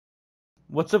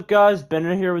What's up, guys?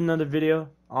 Benner here with another video.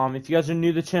 If you guys are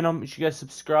new to the channel, make sure you guys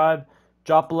subscribe,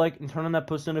 drop a like, and turn on that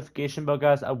post notification bell,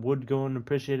 guys. I would go and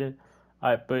appreciate it.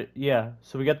 Alright, but yeah,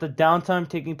 so we got the downtime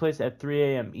taking place at 3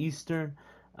 a.m. Eastern,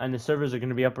 and the servers are going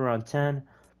to be up around 10.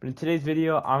 But in today's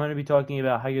video, I'm going to be talking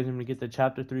about how you guys are going to get the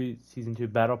Chapter 3 Season 2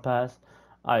 Battle Pass.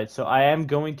 Alright, so I am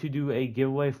going to do a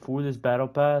giveaway for this Battle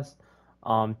Pass.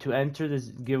 To enter this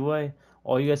giveaway,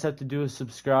 all you guys have to do is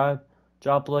subscribe,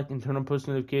 drop a like, and turn on post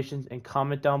notifications, and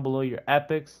comment down below your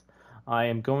epics. I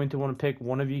am going to want to pick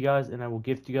one of you guys, and I will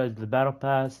gift you guys the battle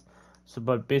pass. So,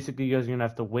 but basically, you guys are gonna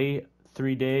have to wait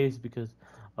 3 days because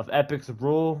of Epic's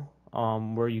rule,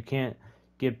 where you can't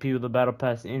give people the battle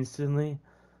pass instantly.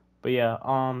 But yeah,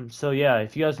 so yeah,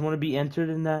 if you guys want to be entered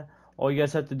in that, all you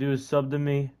guys have to do is sub to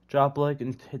me, drop a like,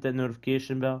 and hit that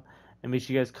notification bell, and make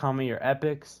sure you guys comment your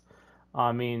epics.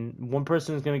 I mean, one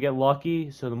person is gonna get lucky,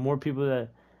 so the more people that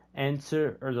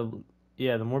enter, or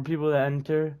the more people that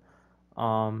enter,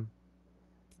 um,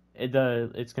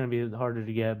 it's gonna be harder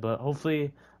to get. But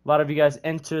hopefully, a lot of you guys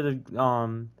enter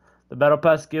the battle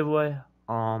pass giveaway.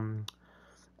 Battle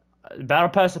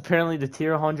pass, apparently the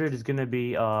tier 100 is gonna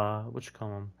be what you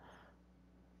call them,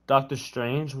 Doctor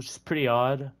Strange, which is pretty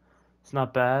odd. It's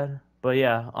not bad, but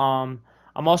yeah. I'm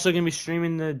also gonna be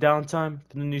streaming the downtime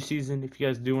for the new season. If you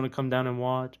guys do want to come down and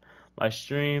watch my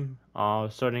stream,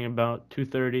 starting about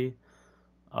 2:30.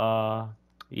 Uh,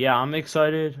 yeah, I'm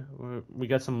excited. We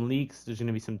got some leaks. There's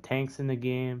gonna be some tanks in the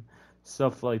game,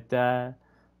 stuff like that.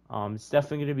 It's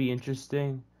definitely gonna be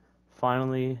interesting.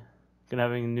 Finally, gonna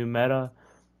having a new meta.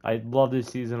 I love this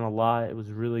season a lot. It was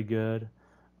really good.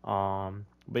 But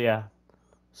yeah.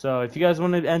 So if you guys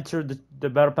want to enter the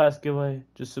Battle Pass giveaway,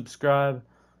 just subscribe,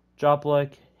 drop a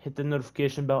like, hit the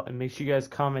notification bell, and make sure you guys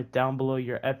comment down below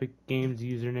your Epic Games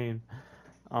username.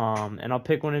 And I'll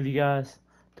pick one of you guys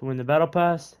to win the Battle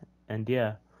Pass. And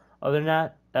yeah, other than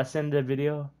that, that's the end of the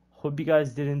video. Hope you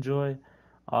guys did enjoy.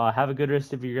 Have a good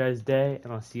rest of your guys' day,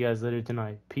 and I'll see you guys later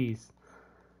tonight. Peace.